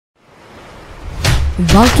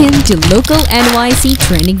Welcome to Local NYC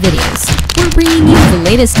Trending Videos. We're bringing you the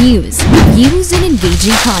latest news, reviews, and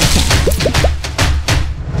engaging content.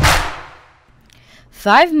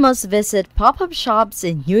 5 must-visit pop-up shops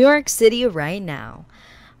in New York City right now.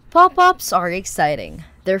 Pop-ups are exciting.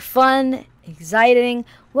 They're fun, exciting,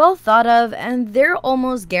 well thought of, and they're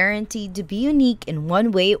almost guaranteed to be unique in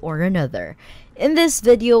one way or another. In this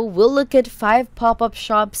video, we'll look at 5 pop-up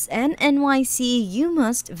shops in NYC you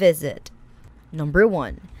must visit. Number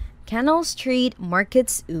 1. Canal Street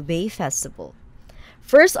Market's Ube Festival.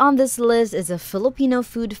 First on this list is a Filipino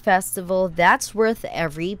food festival that's worth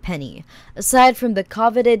every penny. Aside from the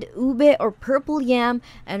coveted ube or purple yam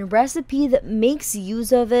and recipe that makes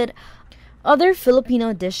use of it, other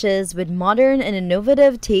Filipino dishes with modern and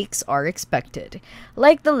innovative takes are expected,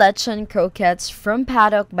 like the lechon croquettes from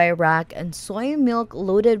Paddock by Rack and soy milk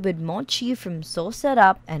loaded with mochi from So Set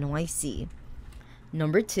Up NYC.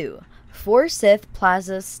 Number 2. Forsyth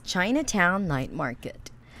Plaza's Chinatown Night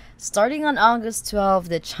Market. Starting on August 12,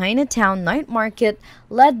 the Chinatown Night Market,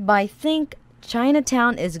 led by Think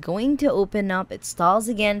Chinatown, is going to open up its stalls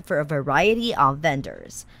again for a variety of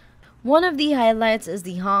vendors. One of the highlights is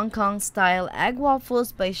the Hong Kong-style egg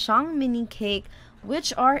waffles by Shang Mini Cake,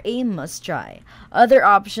 which are a must-try. Other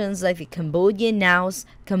options like the Cambodian Naos,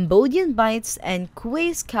 Cambodian Bites, and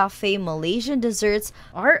Kuwais Cafe Malaysian desserts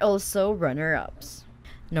are also runner-ups.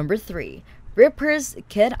 Number 3. Ripper's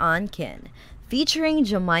Kit on Kin. Featuring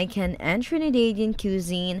Jamaican and Trinidadian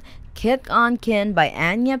cuisine, Kit on Kin by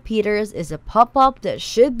Anya Peters is a pop-up that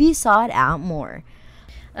should be sought out more.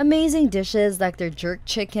 Amazing dishes like their jerk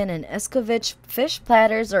chicken and escovitch fish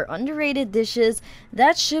platters are underrated dishes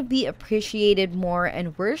that should be appreciated more,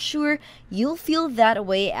 and we're sure you'll feel that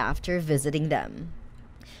way after visiting them.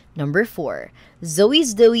 Number 4.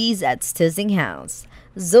 Zoe's Doughies at Stizzing House.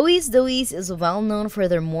 Zoe's Doughies is well known for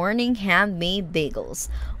their morning handmade bagels,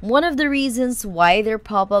 one of the reasons why their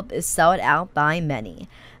pop-up is sought out by many.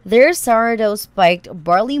 Their sourdough spiked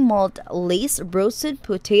barley malt lace roasted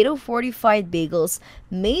potato fortified bagels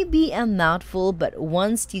may be a mouthful, but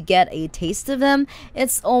once you get a taste of them,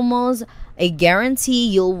 it's almost a guarantee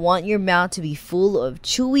you'll want your mouth to be full of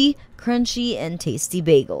chewy, crunchy, and tasty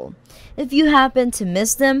bagel. If you happen to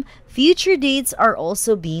miss them, future dates are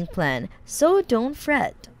also being planned, so don't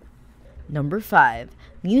fret. Number 5.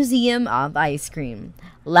 Museum of Ice Cream.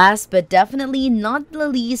 Last but definitely not the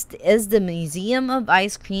least is the Museum of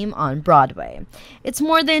Ice Cream on Broadway. It's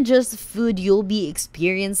more than just food you'll be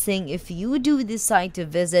experiencing if you do decide to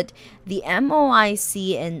visit the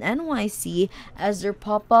MOIC in NYC, as their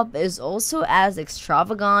pop-up is also as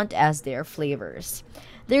extravagant as their flavors.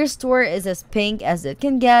 Their store is as pink as it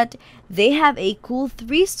can get. They have a cool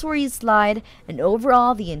 3-story slide, and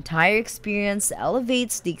overall the entire experience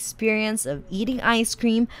elevates the experience of eating ice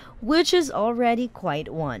cream, which is already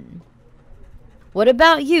quite one. What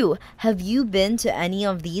about you? Have you been to any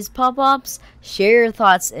of these pop-ups? Share your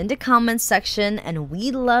thoughts in the comments section and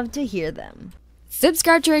we'd love to hear them.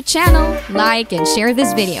 Subscribe to our channel, like, and share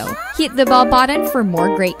this video. Hit the bell button for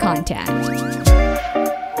more great content.